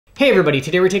Hey everybody,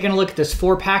 today we're taking a look at this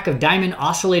 4-pack of diamond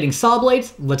oscillating saw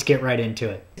blades. Let's get right into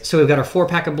it. So we've got our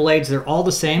 4-pack of blades. They're all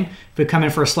the same. If we come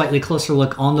in for a slightly closer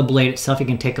look on the blade itself, you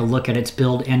can take a look at its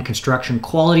build and construction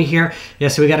quality here. Yeah,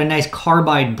 so we got a nice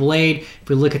carbide blade. If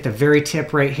we look at the very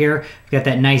tip right here, we've got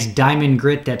that nice diamond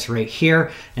grit that's right here.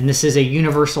 And this is a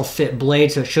universal fit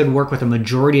blade, so it should work with a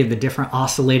majority of the different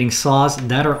oscillating saws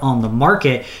that are on the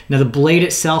market. Now the blade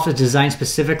itself is designed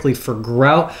specifically for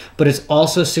grout, but it's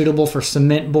also suitable for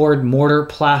cement board, mortar,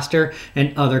 plaster,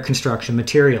 and other construction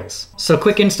materials. So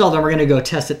quick install, then we're gonna go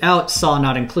test it out. Saw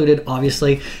not included,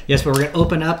 obviously. Yes, but we're gonna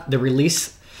open up the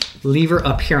release lever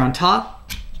up here on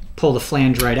top, pull the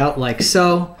flange right out like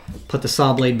so, put the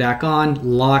saw blade back on,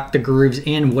 lock the grooves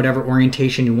in whatever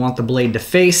orientation you want the blade to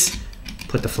face,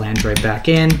 put the flange right back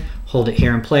in, hold it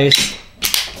here in place,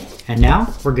 and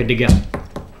now we're good to go.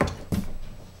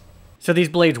 So these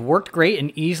blades worked great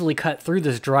and easily cut through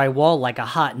this drywall like a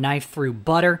hot knife through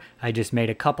butter. I just made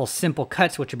a couple simple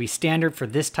cuts, which would be standard for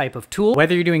this type of tool.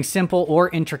 Whether you're doing simple or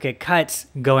intricate cuts,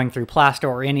 going through plaster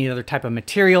or any other type of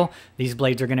material, these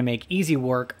blades are gonna make easy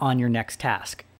work on your next task.